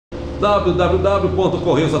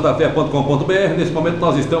www.correiosantafé.com.br. Nesse momento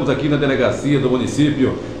nós estamos aqui na delegacia do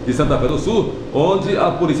município de Santa Fé do Sul, onde a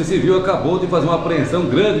Polícia Civil acabou de fazer uma apreensão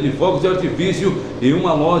grande de fogos de artifício em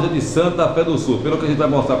uma loja de Santa Fé do Sul. Pelo que a gente vai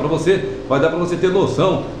mostrar para você, vai dar para você ter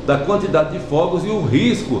noção da quantidade de fogos e o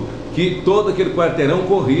risco que todo aquele quarteirão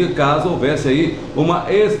corria caso houvesse aí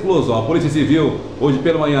uma explosão. A Polícia Civil, hoje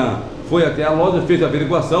pela manhã, foi até a loja, fez a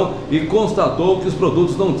averiguação e constatou que os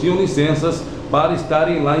produtos não tinham licenças para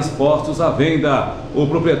estarem lá expostos à venda. O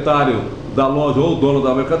proprietário da loja ou o dono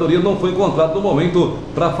da mercadoria não foi encontrado no momento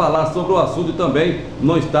para falar sobre o assunto e também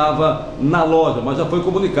não estava na loja, mas já foi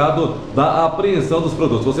comunicado da apreensão dos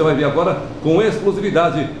produtos. Você vai ver agora com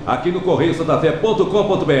exclusividade aqui no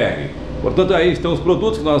correiosantafé.com.br. Portanto, aí estão os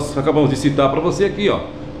produtos que nós acabamos de citar para você aqui, ó.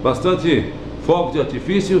 Bastante fogos de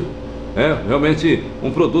artifício. Realmente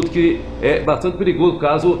um produto que é bastante perigoso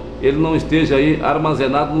caso ele não esteja aí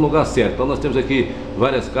armazenado no lugar certo. Então nós temos aqui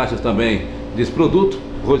várias caixas também desse produto.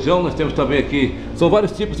 Rojão, nós temos também aqui, são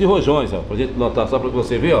vários tipos de rojões, ó, pra gente notar, só para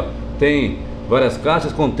você ver, ó. Tem várias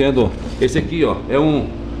caixas contendo, esse aqui, ó, é um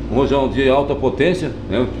rojão de alta potência,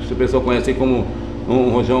 né? O pessoal conhece como um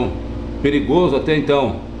rojão perigoso até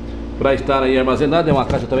então, para estar aí armazenado. É uma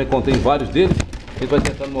caixa também que contém vários deles. A gente vai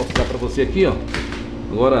tentar mostrar para você aqui, ó.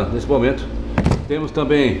 Agora, nesse momento, temos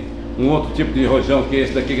também um outro tipo de rojão, que é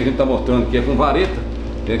esse daqui que a gente está mostrando, que é com vareta,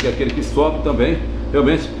 que é aquele que sobe também,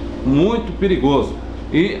 realmente muito perigoso.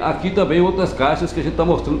 E aqui também outras caixas que a gente está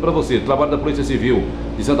mostrando para você, trabalho da Polícia Civil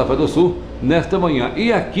de Santa Fé do Sul, nesta manhã.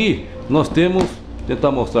 E aqui nós temos,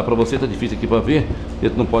 tentar mostrar para você, está difícil aqui para ver, a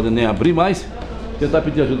gente não pode nem abrir mais, tentar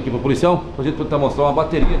pedir ajuda aqui para o policial, para a gente tentar mostrar uma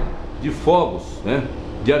bateria de fogos, né,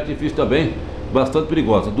 de artifício também, bastante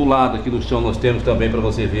perigosa. Do lado aqui no chão nós temos também, para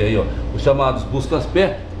você ver aí, ó, os chamados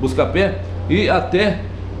busca-pé, e até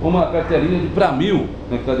uma cartelinha de pra mil,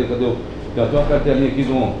 né? Cadê? Já tem uma cartelinha aqui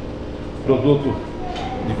de um produto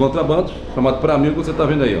de contrabando chamado pra mil, que você está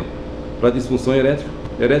vendo aí, ó, para disfunção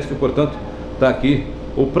erética, portanto, está aqui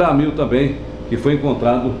o pra mil também, que foi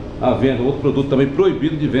encontrado à venda, outro produto também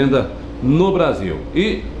proibido de venda no Brasil.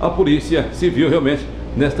 E a Polícia Civil realmente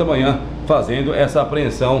nesta manhã fazendo essa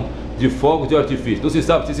apreensão de fogos de artifício. Não se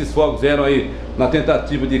sabe se esses fogos eram aí na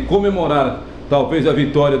tentativa de comemorar talvez a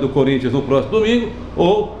vitória do Corinthians no próximo domingo,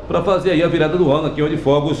 ou para fazer aí a virada do ano, aqui onde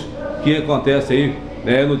fogos que acontece aí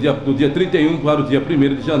do dia 31 para o dia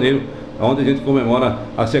 1º de janeiro, onde a gente comemora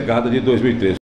a chegada de 2013.